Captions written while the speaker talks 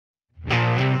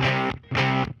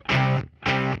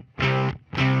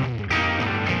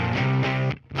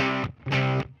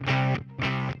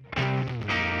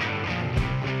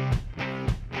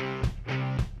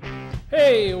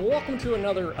Welcome to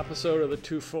another episode of the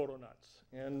Two Photonuts.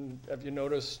 And have you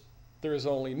noticed there's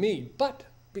only me? But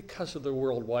because of the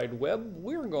World Wide Web,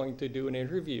 we're going to do an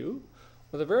interview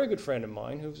with a very good friend of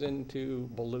mine who's into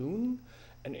balloon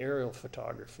and aerial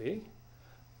photography.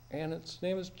 And its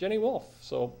name is Jenny Wolfe.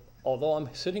 So although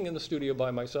I'm sitting in the studio by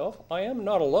myself, I am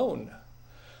not alone.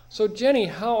 So Jenny,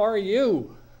 how are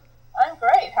you? I'm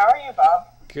great. How are you, Bob?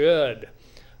 Good.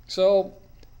 So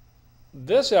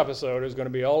this episode is going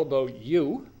to be all about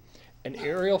you and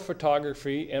aerial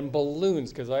photography and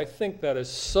balloons, because I think that is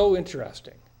so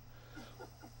interesting.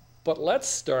 But let's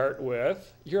start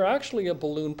with, you're actually a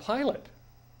balloon pilot.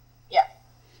 Yeah.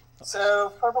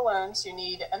 So for balloons, you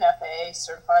need an FAA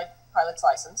certified pilot's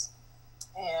license.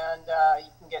 And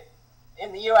you can get,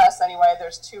 in the US anyway,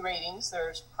 there's two ratings.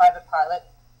 There's private pilot,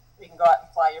 where you can go out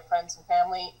and fly your friends and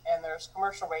family, and there's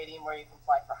commercial rating where you can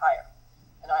fly for hire.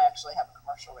 And I actually have a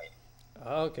commercial rating.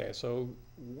 Okay, so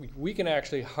we can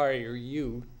actually hire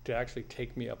you to actually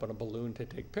take me up on a balloon to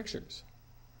take pictures.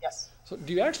 Yes. So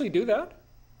do you actually do that?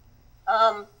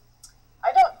 I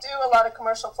don't do a lot of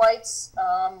commercial flights.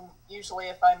 Usually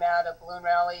if I'm at a balloon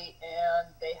rally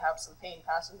and they have some paying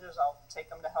passengers, I'll take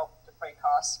them to help defray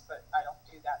costs, but I don't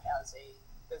do that as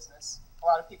a business. A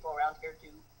lot of people around here do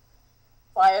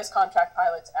fly as contract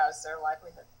pilots as their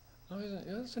livelihood. Oh,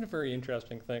 that's a very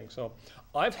interesting thing. So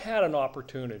I've had an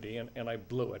opportunity and I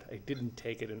blew it. I didn't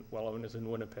take it while I was in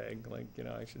Winnipeg. Like, you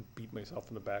know, I should beat myself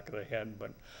in the back of the head,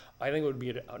 but I think it would be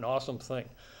an awesome thing.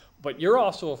 But you're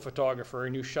also a photographer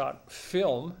and you shot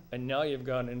film and now you've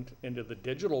gone into the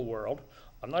digital world.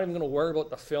 I'm not even going to worry about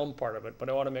the film part of it, but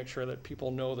I want to make sure that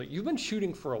people know that you've been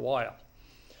shooting for a while.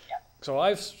 Yeah. So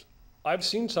I've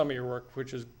seen some of your work,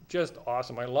 which is just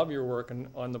awesome. I love your work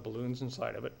on the balloons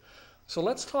inside of it. So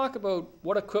let's talk about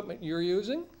what equipment you're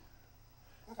using.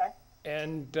 Okay.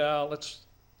 And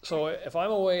so if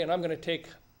I'm away and I'm going to take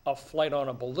a flight on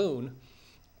a balloon,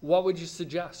 what would you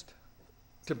suggest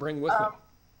to bring with me?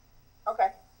 Okay.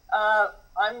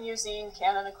 I'm using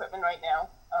Canon equipment right now.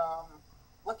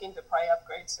 Looking to probably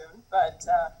upgrade soon. But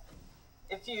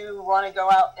if you want to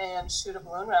go out and shoot a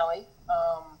balloon rally,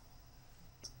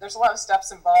 there's a lot of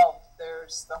steps involved.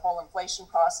 There's the whole inflation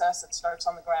process that starts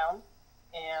on the ground.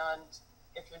 And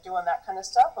if you're doing that kind of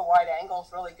stuff, a wide angle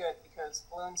is really good because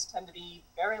balloons tend to be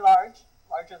very large,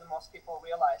 larger than most people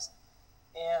realize.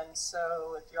 And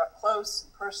so if you're up close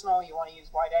and personal, you want to use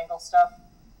wide angle stuff.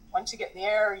 Once you get in the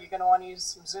air, you're going to want to use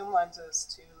some zoom lenses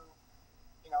to,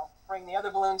 you know, bring the other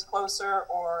balloons closer,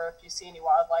 or if you see any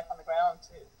wildlife on the ground,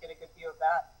 to get a good view of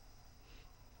that.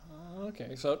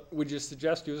 Okay, so would you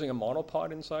suggest using a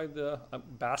monopod inside the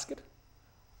basket?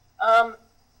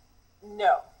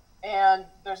 No. And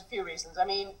there's a few reasons. I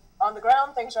mean, on the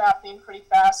ground, things are happening pretty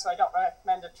fast, so I don't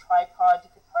recommend a tripod.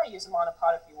 You could probably use a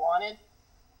monopod if you wanted,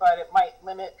 but it might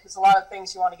limit, because a lot of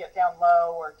things you want to get down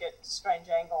low or get strange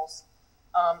angles.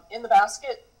 In the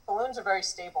basket, balloons are very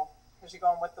stable because you're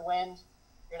going with the wind.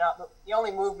 You're not, the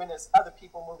only movement is other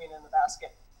people moving in the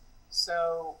basket.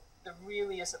 So there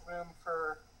really isn't room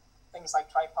for things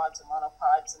like tripods and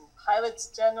monopods. And pilots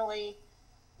generally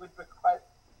would request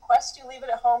you leave it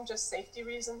at home, just safety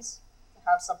reasons. To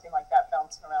have something like that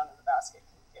bouncing around in the basket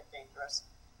can get dangerous.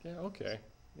 Yeah, okay.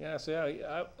 Yeah,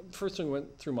 so first thing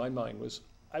went through my mind was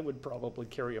I would probably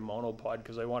carry a monopod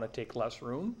because I want to take less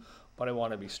room, but I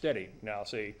want to be steady. Now,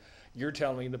 say, you're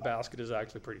telling me the basket is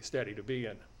actually pretty steady to be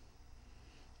in.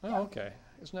 Oh, okay.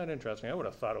 Isn't that interesting? I would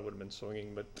have thought it would have been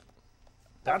swinging, but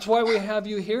that's why we have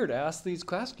you here to ask these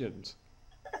questions.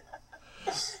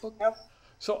 Okay. Yep.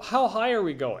 So how high are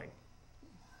we going?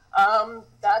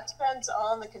 That depends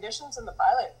on the conditions and the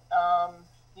pilot.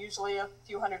 Usually a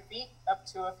few hundred feet up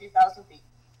to a few thousand feet.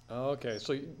 Okay,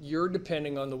 so you're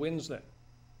depending on the winds then?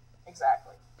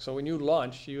 Exactly. So when you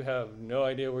launch, you have no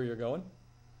idea where you're going?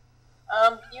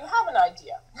 You have an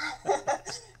idea.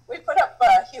 We put up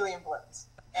helium balloons,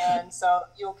 and so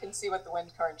you can see what the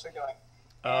wind currents are doing.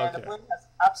 And Okay. the balloon has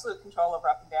absolute control over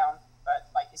up and down, but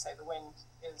like you say, the wind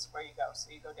is where you go, so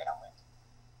you go downwind.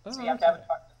 So you have to have a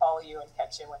truck to follow you and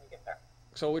catch you when you get there.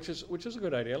 So which is a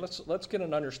good idea. Let's get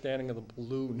an understanding of the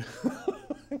balloon.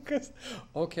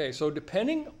 Okay, so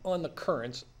depending on the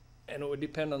currents, and it would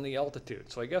depend on the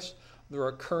altitude. So I guess there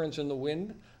are currents in the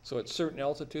wind. So at certain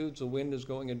altitudes, the wind is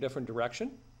going in a different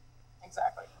direction.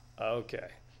 Exactly. Okay,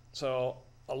 so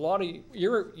a lot of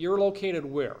you're located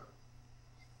where?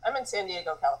 I'm in San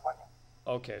Diego, California.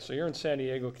 Okay, so you're in San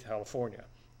Diego, California.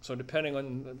 So depending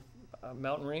on the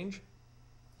mountain range.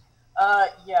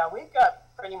 Yeah, we've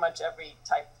got pretty much every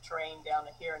type of terrain down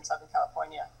here in Southern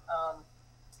California.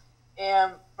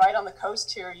 And right on the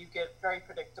coast here, you get very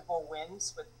predictable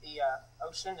winds with the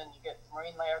ocean, and you get the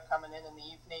marine layer coming in the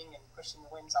evening and pushing the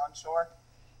winds onshore.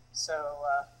 So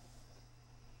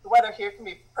the weather here can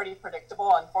be pretty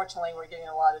predictable. Unfortunately, we're getting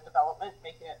a lot of development,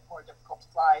 making it more difficult to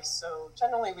fly. So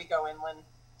generally, we go inland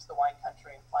to the wine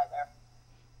country and fly there.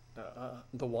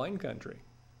 The wine country?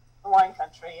 The wine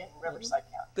country in Riverside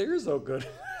County. They're so good.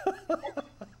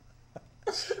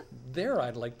 There,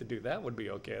 I'd like to do. That would be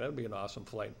okay. That would be an awesome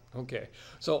flight. Okay.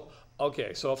 So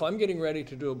if I'm getting ready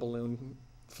to do a balloon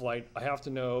flight, I have to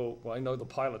know, well, I know the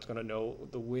pilot's going to know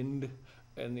the wind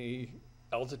and the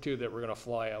altitude that we're going to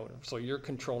fly out of. So you're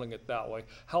controlling it that way.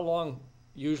 How long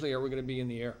usually are we going to be in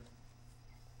the air?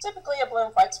 Typically, a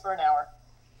balloon flight's for an hour.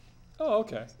 Oh,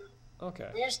 okay. Okay.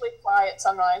 We usually fly at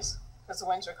sunrise because the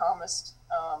winds are calmest.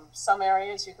 Some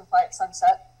areas you can fly at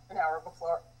sunset an hour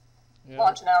before,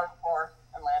 launch an hour before,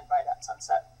 and land right at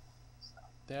sunset. So.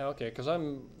 Yeah, okay, because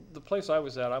the place I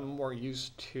was at, I'm more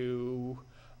used to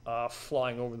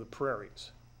flying over the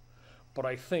prairies. But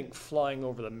I think flying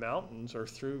over the mountains or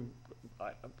through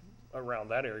around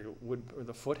that area or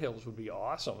the foothills would be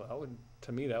awesome.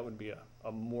 To me, that would be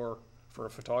a more, for a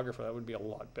photographer, that would be a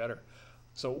lot better.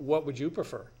 So what would you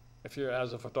prefer if you're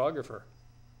as a photographer?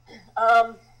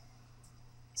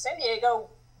 San Diego,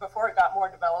 before it got more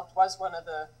developed, was one of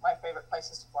my favorite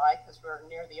places to fly because we're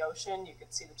near the ocean. You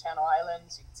could see the Channel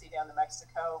Islands, you could see down to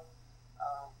Mexico.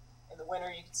 In the winter,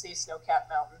 you could see snow-capped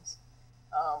mountains.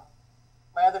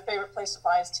 My other favorite place to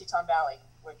fly is Teton Valley,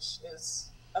 which is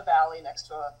a valley next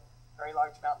to a very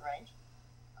large mountain range.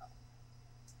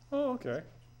 Oh, okay.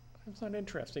 That's not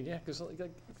interesting. Yeah, because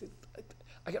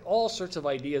I get all sorts of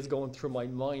ideas going through my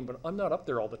mind, but I'm not up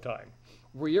there all the time.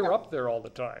 Where you're up there all the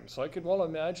time, so I could well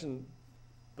imagine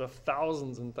the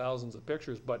thousands and thousands of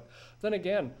pictures. But then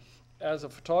again, as a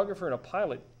photographer and a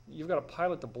pilot, you've got to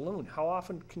pilot the balloon. How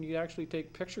often can you actually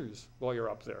take pictures while you're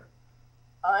up there?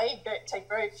 I take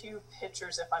very few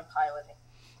pictures if I'm piloting.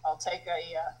 I'll take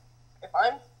if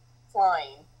I'm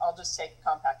flying, I'll just take a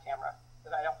compact camera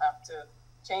that I don't have to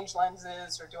change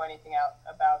lenses or do anything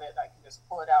about it. I can just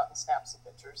pull it out and snap some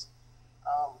pictures.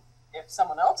 If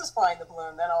someone else is flying the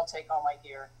balloon, then I'll take all my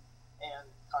gear and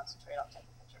concentrate on taking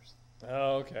pictures.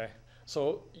 Okay.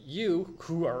 So you,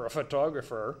 who are a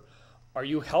photographer, are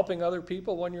you helping other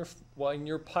people when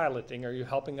you're piloting? Are you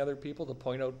helping other people to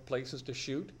point out places to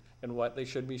shoot and what they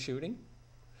should be shooting?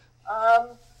 I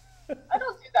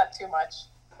don't do that too much.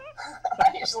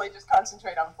 I usually just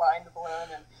concentrate on flying the balloon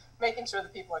and making sure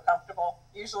that people are comfortable.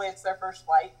 Usually it's their first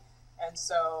flight, and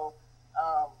so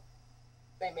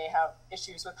they may have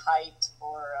issues with height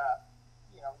or,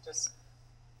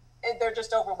 they're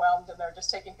just overwhelmed and they're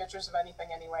just taking pictures of anything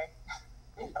anyway.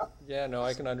 Yeah, no,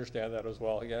 I can understand that as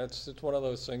well. Yeah, it's one of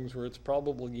those things where it's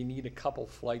probably you need a couple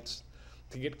flights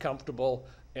to get comfortable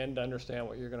and understand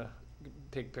what you're going to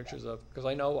take pictures of. Because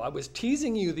I know I was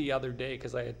teasing you the other day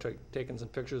because I had taken some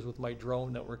pictures with my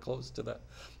drone that were close to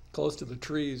the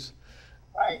trees.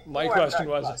 Right. My question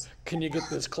was, can you get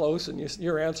this close? And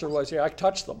your answer was, yeah, I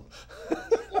touched them.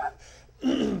 Yeah.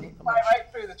 You fly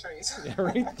right through the trees. Yeah,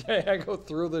 right there. I go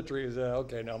through the trees. Yeah,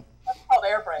 okay, no. That's called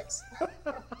air brakes.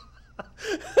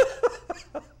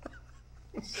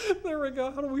 There we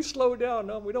go. How do we slow down?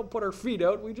 No, we don't put our feet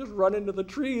out. We just run into the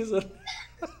trees.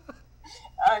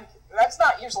 And that's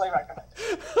not usually recommended.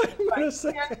 I'm gonna say,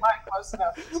 you can fly close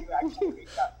enough to actually reach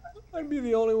out. I'd be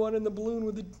the only one in the balloon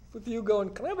with you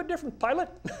going, can I have a different pilot?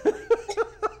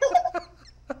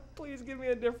 Please give me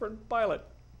a different pilot.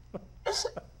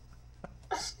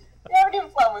 You ever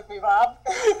give fun with me, Bob?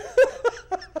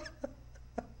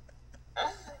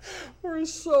 We're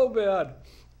so bad.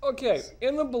 Okay,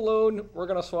 in the balloon, we're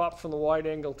going to swap from the wide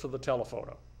angle to the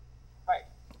telephoto. Right.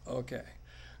 Okay.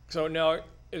 So now,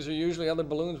 is there usually other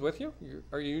balloons with you?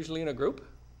 Are you usually in a group?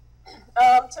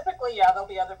 Typically, yeah, there'll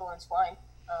be other balloons flying.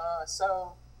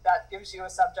 So that gives you a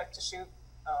subject to shoot.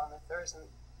 If there's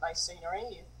nice scenery,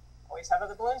 you always have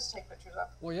other balloons to take pictures of.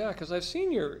 Well, yeah, because I've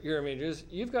seen your images.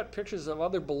 You've got pictures of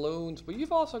other balloons, but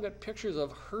you've also got pictures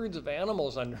of herds of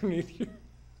animals underneath you.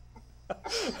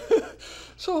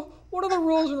 So what are the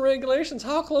rules and regulations?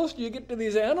 How close do you get to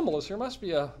these animals? There must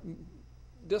be a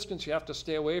distance you have to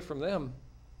stay away from them.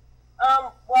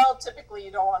 Well, typically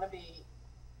you don't want to be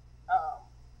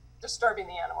disturbing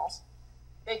the animals.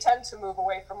 They tend to move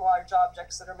away from large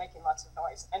objects that are making lots of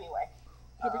noise anyway.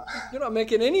 Yeah, but you're not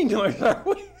making any noise, are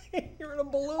we? You're in a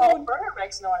balloon. Oh, burner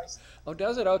makes noise. Oh,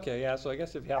 does it? Okay, yeah. So I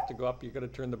guess if you have to go up, you got to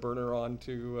turn the burner on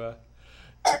to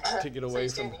get away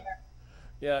from.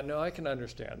 Yeah, no, I can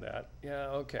understand that. Yeah,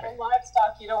 okay. And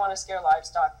livestock, you don't want to scare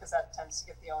livestock because that tends to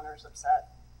get the owners upset.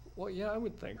 Well, yeah, I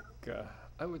would think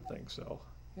so.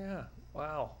 Yeah.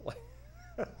 Wow.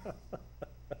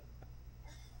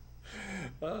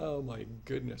 Oh my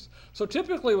goodness. So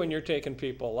typically when you're taking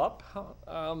people up,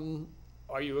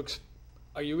 are you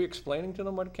are you explaining to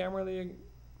them what camera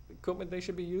equipment they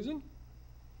should be using?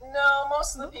 No,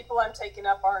 most of the people I'm taking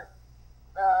up aren't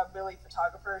really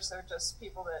photographers. They're just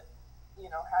people that,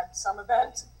 had some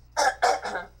event,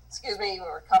 excuse me,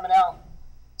 were coming out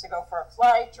to go for a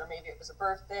flight, or maybe it was a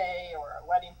birthday or a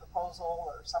wedding proposal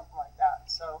or something like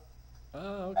that. So Oh,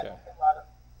 I okay. don't get a lot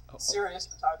of serious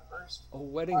photographers. A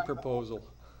wedding proposal.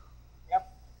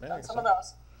 Yep, done Thanks. some of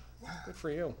those. Good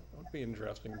for you. That would be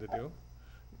interesting to do.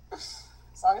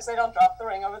 As long as they don't drop the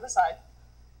ring over the side.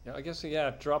 Yeah, I guess,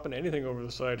 yeah, dropping anything over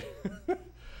the side,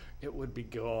 it would be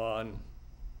gone.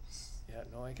 Yeah,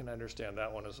 no, I can understand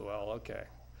that one as well. Okay,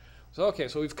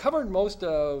 so we've covered most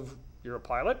of, you're a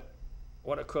pilot,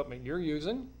 what equipment you're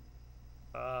using.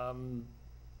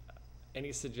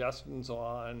 Any suggestions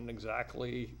on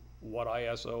exactly what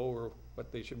ISO or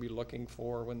what they should be looking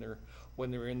for when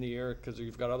they're in the air? Because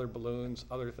you've got other balloons,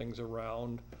 other things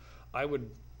around. I would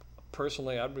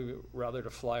personally, I'd be rather to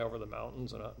fly over the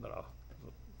mountains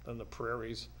than the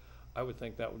prairies. I would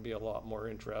think that would be a lot more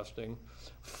interesting.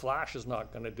 Flash is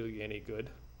not going to do you any good.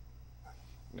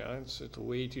 No, it's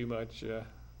way too much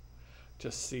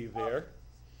to see there.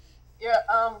 Yeah,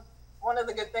 one of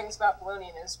the good things about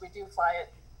ballooning is we do fly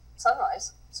at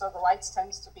sunrise, so the lights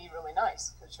tends to be really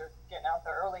nice because you're getting out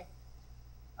there early.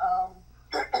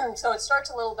 So it starts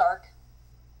a little dark,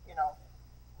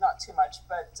 not too much,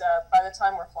 but by the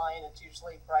time we're flying, it's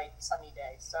usually bright, sunny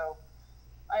day. So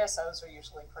ISOs are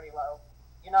usually pretty low.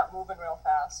 You're not moving real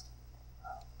fast.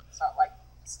 It's not like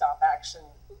stop action.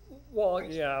 Well,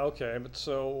 yeah, okay, but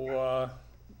so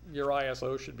your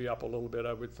ISO should be up a little bit,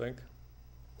 I would think.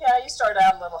 Yeah, you start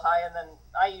out a little high, and then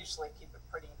I usually keep it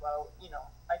pretty low.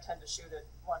 I tend to shoot at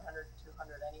 100,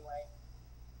 200 anyway.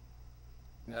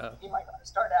 Yeah. You might want to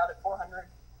start out at 400.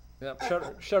 Yeah,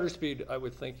 shutter speed, I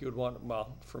would think you would want,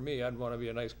 well, for me, I'd want to be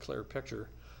a nice clear picture.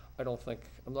 I'm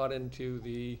not into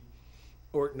the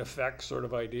Orton effect sort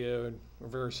of idea, or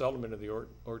very seldom into the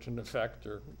Orton effect,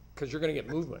 because you're going to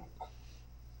get movement.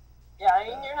 Yeah, I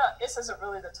mean, this isn't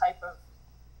really the type of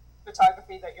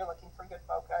photography that you're looking for good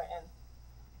bokeh, and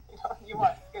you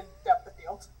want good depth of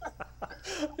field.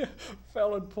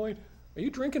 Valid point. Are you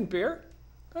drinking beer?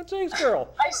 God sakes,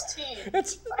 girl. Iced tea.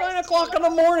 It's 9 o'clock in the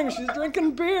morning. She's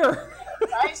drinking beer.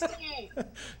 Iced tea.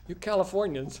 You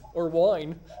Californians, or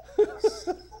wine.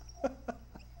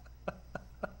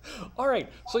 All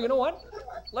right, so you know what?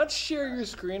 Let's share your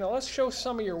screen and let's show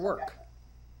some of your work.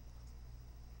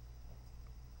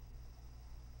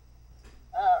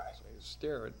 All right. So you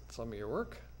stare at some of your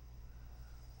work.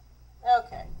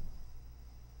 Okay.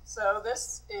 So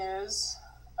this is,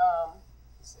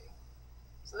 let's see.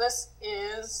 So this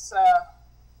is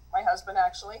my husband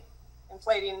actually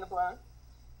inflating the balloon.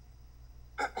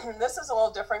 This is a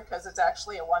little different because it's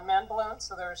actually a one-man balloon,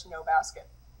 so there's no basket.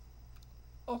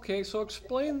 Okay, so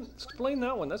explain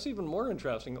that one. That's even more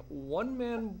interesting.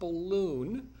 One-man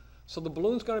balloon. So the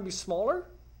balloon's going to be smaller?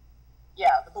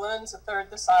 Yeah, the balloon's a third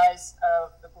the size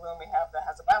of the balloon we have that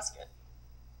has a basket.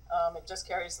 It just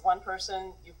carries one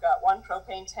person. You've got one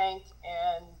propane tank,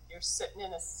 and you're sitting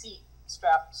in a seat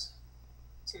strapped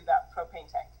to that propane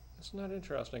tank. That's not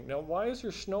interesting. Now, why is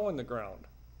there snow on the ground?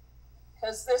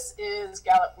 Because this is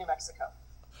Gallup, New Mexico,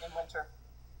 in winter.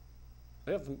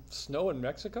 They have snow in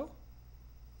Mexico?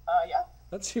 Yeah.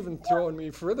 That's even throwing me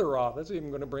further off. That's even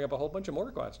going to bring up a whole bunch of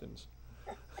more questions.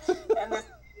 And this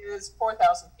is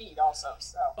 4,000 feet also.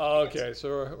 So. Okay,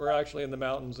 so we're actually in the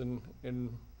mountains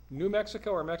in New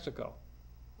Mexico or Mexico?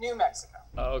 New Mexico.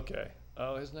 Okay.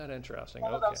 Oh, isn't that interesting?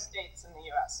 One of those states in the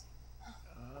U.S.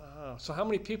 So how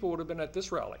many people would have been at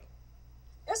this rally?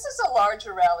 This is a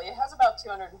larger rally. It has about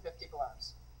 250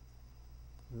 balloons.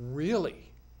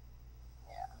 Really?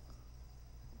 Yeah.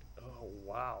 Oh,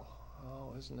 wow.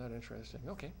 Oh, isn't that interesting?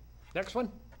 Okay. Next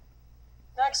one.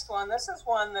 Next one. This is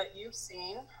one that you've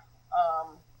seen.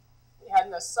 We had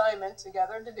an assignment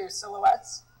together to do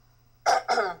silhouettes.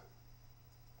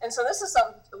 And so this is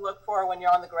something to look for when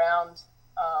you're on the ground,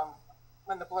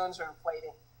 when the balloons are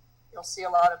inflating. You'll see a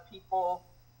lot of people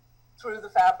through the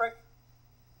fabric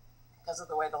because of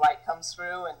the way the light comes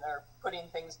through, and they're putting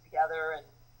things together and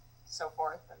so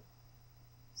forth. And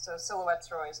so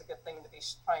silhouettes are always a good thing to be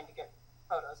trying to get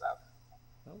photos of.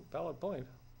 Oh, valid point.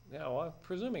 Yeah, well, I'm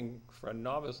presuming for a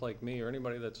novice like me or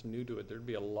anybody that's new to it, there'd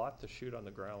be a lot to shoot on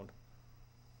the ground.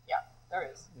 Yeah, there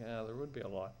is. Yeah, there would be a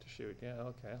lot to shoot. Yeah,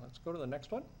 okay. Let's go to the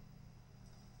next one.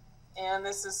 And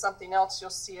this is something else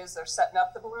you'll see as they're setting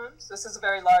up the balloons. This is a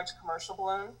very large commercial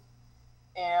balloon.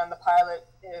 and the pilot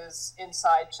is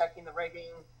inside checking the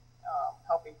rigging,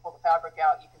 helping pull the fabric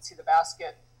out. You can see the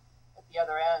basket at the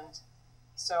other end.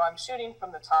 So I'm shooting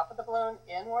from the top of the balloon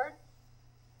inward,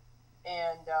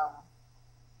 and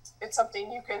it's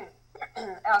something you can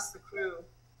ask the crew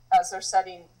as they're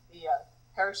setting the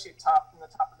parachute top from the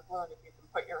top of the balloon if you can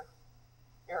put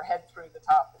your head through the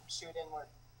top and shoot inward.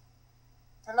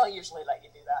 And they'll usually let you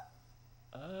do that.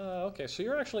 Okay, so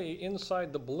you're actually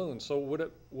inside the balloon. So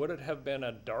would it have been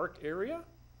a dark area?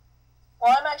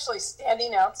 Well, I'm actually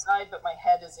standing outside, but my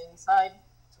head is inside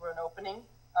through an opening.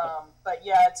 But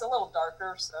yeah, it's a little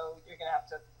darker, so you're going to have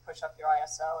to push up your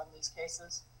ISO in these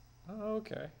cases. Oh,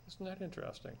 okay. Isn't that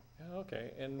interesting? Yeah,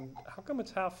 okay. And how come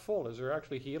it's half full? Is there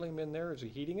actually helium in there? Is he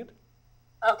heating it?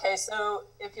 Okay, so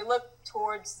if you look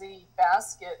towards the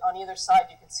basket on either side,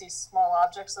 you can see small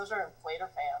objects. Those are inflator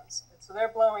fans. And so they're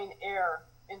blowing air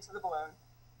into the balloon.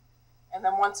 And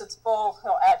then once it's full,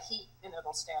 he'll add heat and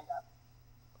it'll stand up.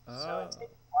 So it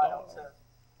takes a while to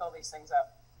fill these things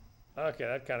up. Okay,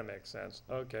 that kind of makes sense.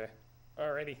 Okay.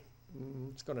 Alrighty.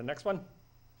 Let's go to the next one.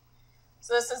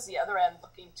 So this is the other end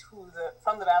looking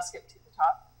from the basket to the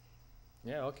top.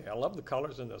 Yeah, okay. I love the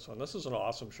colors in this one. This is an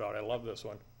awesome shot. I love this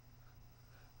one.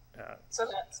 Yeah. So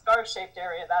that star-shaped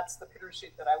area, that's the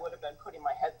parachute that I would have been putting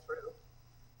my head through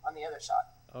on the other shot.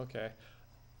 Okay.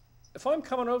 If I'm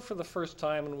coming out for the first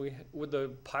time, and would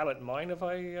the pilot mind if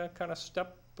I kind of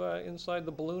step inside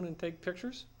the balloon and take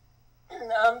pictures?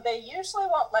 They usually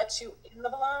won't let you in the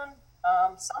balloon.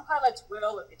 Some pilots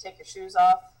will if you take your shoes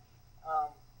off.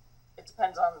 It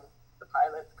depends on the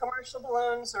pilot. Commercial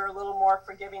balloons are a little more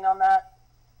forgiving on that.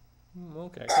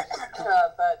 Okay.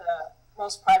 But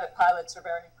most private pilots are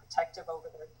very protective over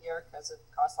their gear because it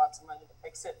costs lots of money to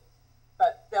fix it.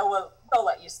 But they'll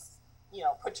let you,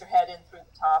 put your head in through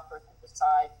the top or through the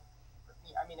side.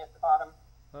 At the bottom.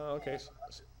 Oh, okay.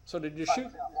 So did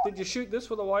you shoot this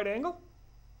with a wide angle?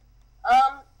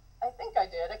 I think I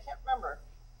did. I can't remember.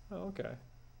 Oh, okay.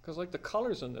 Because like the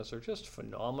colors in this are just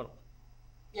phenomenal.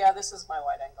 Yeah, this is my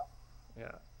wide angle.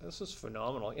 Yeah, this is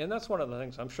phenomenal. And that's one of the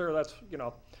things. I'm sure that's,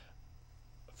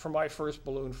 for my first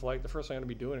balloon flight, the first thing I'm going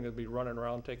to be doing is be running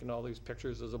around taking all these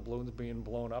pictures as the balloon's being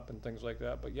blown up and things like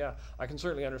that. But yeah, I can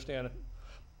certainly understand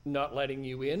not letting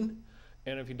you in.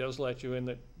 And if he does let you in,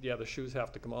 that, yeah, the shoes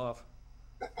have to come off.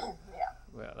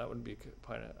 Yeah, that would be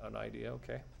kind of an idea.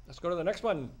 Okay, let's go to the next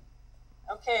one.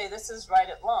 Okay, this is right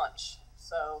at launch.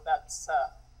 So that's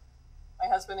my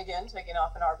husband again taking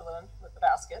off in our balloon with the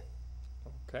basket.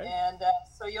 Okay. And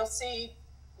so you'll see,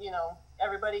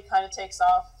 everybody kind of takes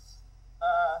off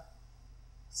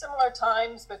similar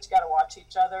times, but you got to watch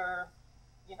each other.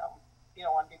 You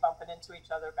don't want to be bumping into each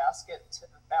other, basket to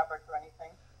fabric or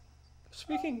anything.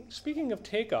 Speaking of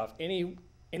takeoff, any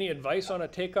advice on a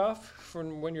takeoff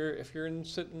from if you're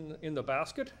sitting in the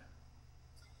basket?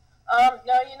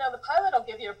 No, the pilot will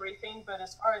give you a briefing, but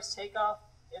as far as takeoff,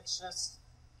 it's just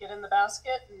get in the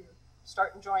basket and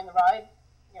start enjoying the ride.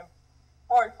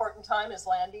 More important time is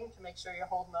landing to make sure you're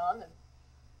holding on, and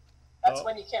that's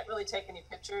when you can't really take any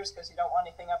pictures because you don't want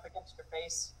anything up against your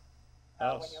face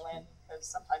when you're landing, because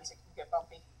sometimes it can get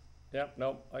bumpy. Yep,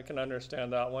 no, I can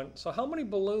understand that one. So how many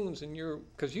balloons in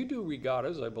because you do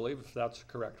regattas, I believe, if that's the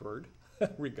correct word,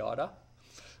 regatta.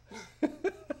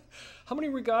 How many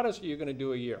regattas are you going to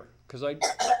do a year? Because I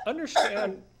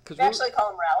understand. We actually call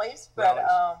them rallies, but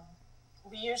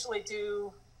we usually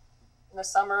do, in the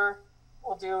summer,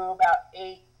 we'll do about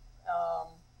 8.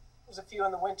 There's a few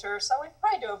in the winter, so we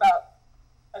probably do about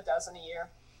a dozen a year.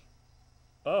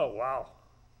 Oh, wow.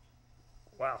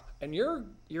 Wow. And you're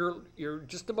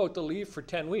just about to leave for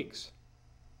 10 weeks.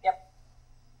 Yep.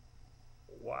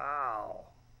 Wow.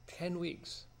 10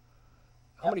 weeks.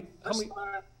 How many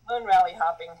balloon rally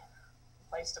hopping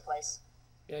place to place.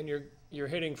 And you're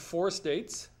hitting 4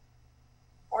 states?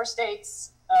 4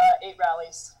 states, 8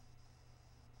 rallies.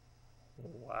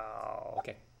 Wow.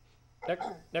 Okay.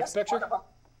 Next picture.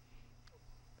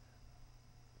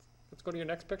 Let's go to your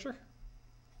next picture.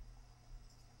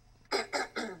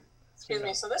 Excuse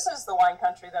me. So this is the wine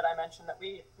country that I mentioned that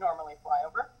we normally fly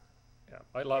over. Yeah,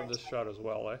 I love this shot as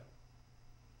well, eh?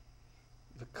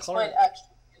 This might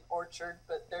actually be an orchard,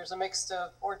 but there's a mix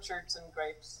of orchards and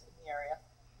grapes in the area.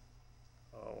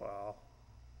 Oh, wow.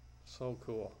 So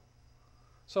cool.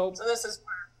 So this is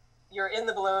where you're in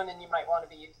the balloon and you might want to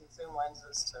be using zoom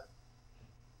lenses to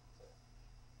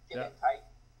get it tight.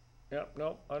 Yep,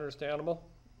 no, understandable.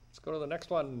 Let's go to the next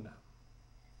one.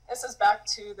 This is back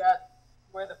to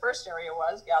where the first area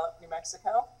was, Gallup, New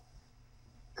Mexico.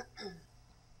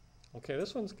 Okay,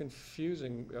 this one's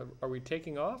confusing. Are we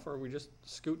taking off or are we just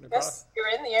scooting across? Yes, you're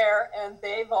in the air and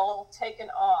they've all taken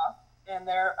off and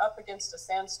they're up against a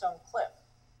sandstone cliff.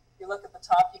 If you look at the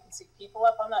top, you can see people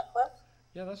up on that cliff.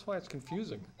 Yeah, that's why it's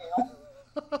confusing. You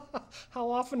know? How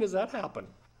often does that happen?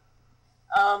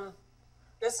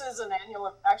 This is an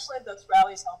annual, actually this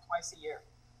rally is held twice a year.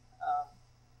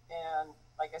 And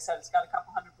like I said, it's got a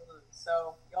couple hundred balloons.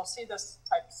 So you'll see this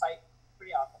type of site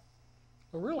pretty often.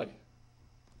 Oh, really?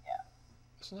 Yeah.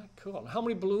 Isn't that cool? How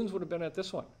many balloons would have been at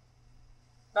this one?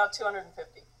 About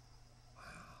 250.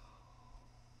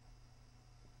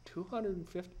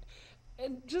 250?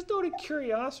 And just out of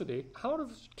curiosity, how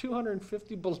does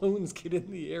 250 balloons get in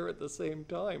the air at the same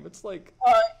time? It's like...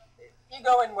 Well, you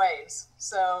go in waves.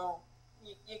 So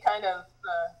you kind of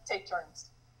take turns.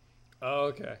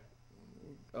 Okay.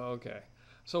 Okay.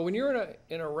 So when you're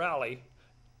in a rally,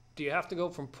 do you have to go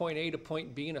from point A to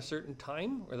point B in a certain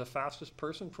time, or the fastest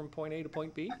person from point A to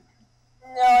point B?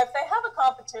 No, if they have a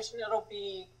competition, it'll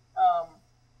be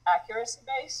accuracy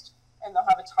based, and they'll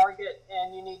have a target,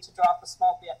 and you need to drop a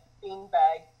small bean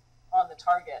bag on the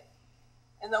target,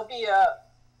 and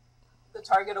the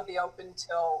target will be open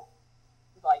till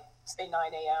like say 9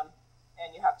 a.m.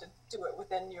 and you have to do it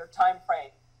within your time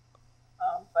frame.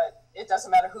 But it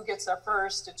doesn't matter who gets there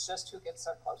first, it's just who gets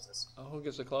there closest. Oh, who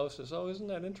gets the closest? Oh, isn't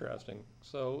that interesting?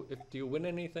 So do you win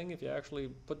anything if you actually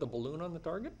put the balloon on the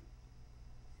target?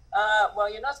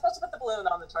 Well, you're not supposed to put the balloon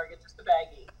on the target, just the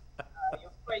baggie.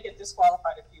 You'll probably get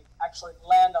disqualified if you actually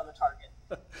land on the target.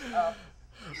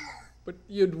 But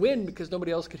you'd win because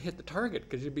nobody else could hit the target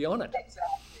because you'd be on it.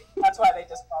 Exactly. That's why they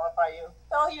disqualify you.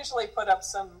 They'll usually put up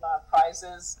some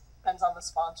prizes. Depends on the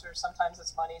sponsor. Sometimes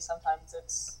it's money. Sometimes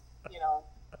it's,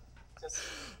 just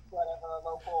whatever a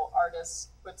local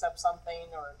artist puts up something,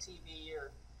 or a TV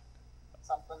or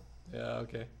something. Yeah,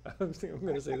 okay. I'm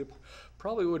going to say they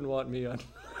probably wouldn't want me on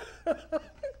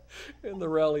in the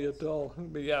rally at all.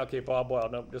 But yeah, okay, Bob, well,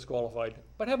 no, disqualified.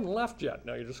 But haven't left yet.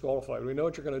 No, you're disqualified. We know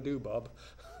what you're going to do, Bob.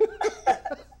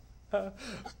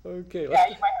 Okay. Yeah,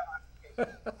 you might have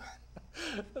one.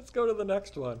 Let's go to the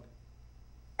next one.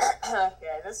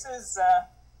 Okay, this is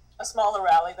a smaller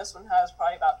rally. This one has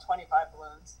probably about 25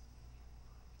 balloons.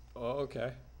 Oh,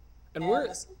 okay. And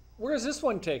this where is this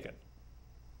one taken?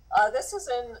 This is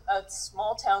in a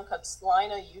small town called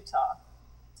Salina, Utah.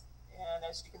 And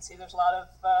as you can see, there's a lot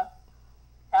of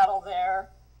cattle there.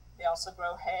 They also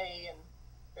grow hay and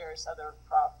various other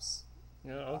crops.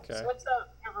 Yeah, okay. So it's a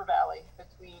river valley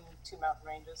between two mountain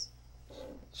ranges.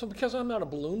 So because I'm not a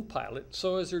balloon pilot,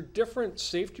 so is there different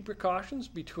safety precautions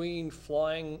between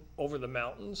flying over the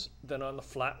mountains than on the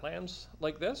flatlands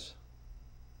like this?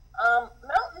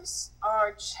 Mountains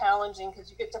are challenging because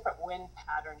you get different wind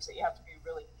patterns that you have to be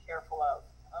really careful of.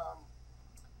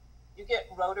 You get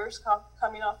rotors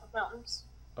coming off of mountains.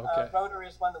 Okay. Rotor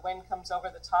is when the wind comes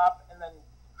over the top and then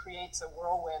creates a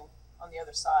whirlwind on the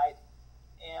other side.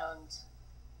 And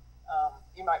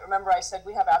you might remember I said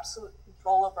we have absolute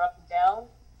control over up and down.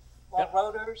 Well, Yep.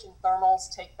 rotors and thermals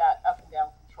take that up and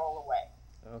down control away.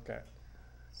 Okay.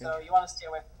 So you want to stay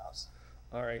away from those.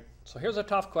 All right. So here's a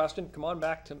tough question. Come on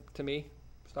back to me.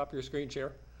 Stop your screen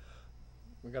share.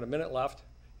 We've got a minute left.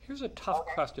 Here's a tough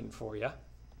Okay. question for you.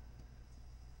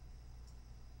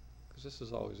 Because this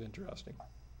is always interesting.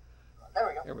 There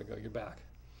we go. There we go. You're back.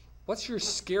 What's your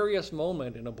scariest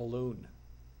moment in a balloon?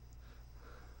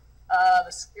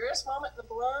 The scariest moment in the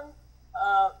balloon,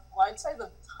 well, I'd say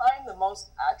the time the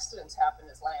most accidents happen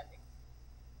is landing.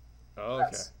 Okay.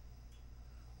 That's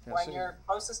when you're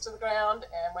closest to the ground,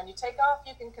 and when you take off,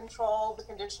 you can control the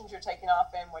conditions you're taking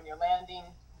off in. When you're landing,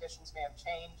 conditions may have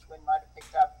changed. Wind might have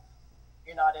picked up.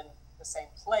 You're not in the same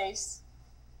place.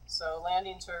 So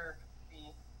landings are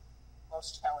the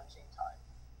most challenging time.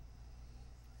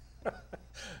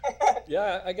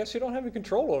 Yeah, I guess you don't have any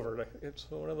control over it. It's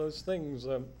one of those things.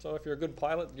 So if you're a good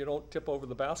pilot, you don't tip over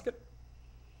the basket?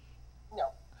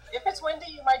 No. If it's windy,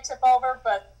 you might tip over,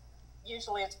 but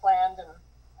usually it's planned, and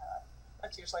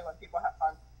that's usually when people have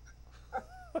fun.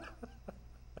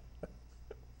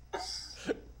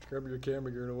 Grab your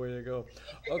camera gear and away you go.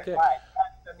 Okay. Right,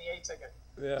 than the A ticket.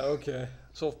 Yeah, okay.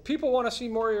 So if people want to see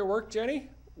more of your work, Jenny,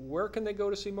 where can they go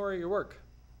to see more of your work?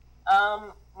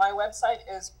 My website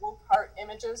is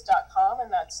wolfhartimages.com,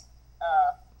 and that's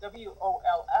WOLFHARTT.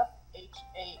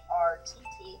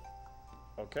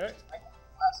 Okay. My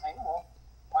last name, Wolf,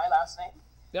 my last name.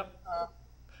 Yep.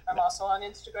 I'm also on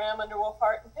Instagram under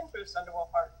Wolfhart and Pinterest under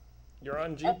Wolfhart. You're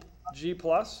on G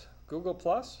Plus, Google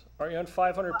Plus. Are you on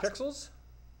 500 pixels?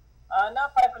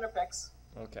 Not 500 pics.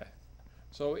 Okay.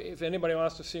 So if anybody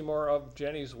wants to see more of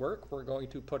Jenny's work, we're going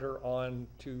to put her on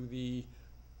to the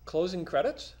closing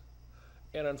credits.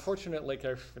 And unfortunately, like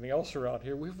everything else around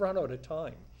here, we've run out of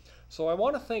time. So I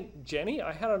want to thank Jenny.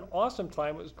 I had an awesome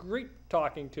time. It was great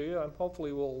talking to you. And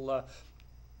hopefully we'll,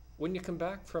 when you come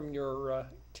back from your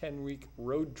 10-week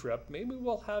road trip, maybe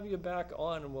we'll have you back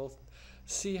on and we'll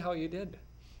see how you did.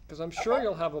 Because I'm sure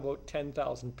you'll have about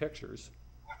 10,000 pictures.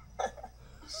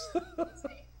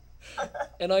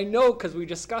 And I know, because we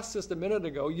discussed this a minute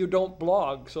ago, you don't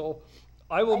blog, so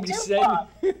I will be sending.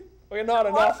 Well, not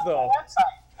enough though.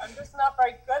 I'm just not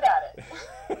very good at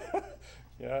it.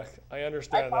 Yeah, I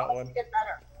understand that one. To get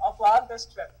better. I'll blog this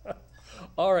trip.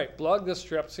 All right, blog this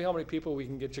trip. See how many people we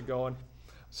can get you going.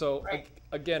 So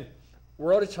again,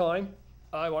 we're out of time.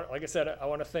 Like I said, I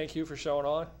want to thank you for showing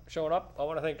up. I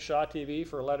want to thank Shaw TV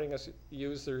for letting us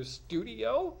use their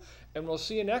studio, and we'll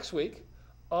see you next week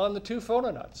on the 2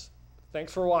 Photonuts.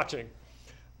 Thanks for watching.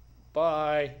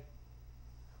 Bye.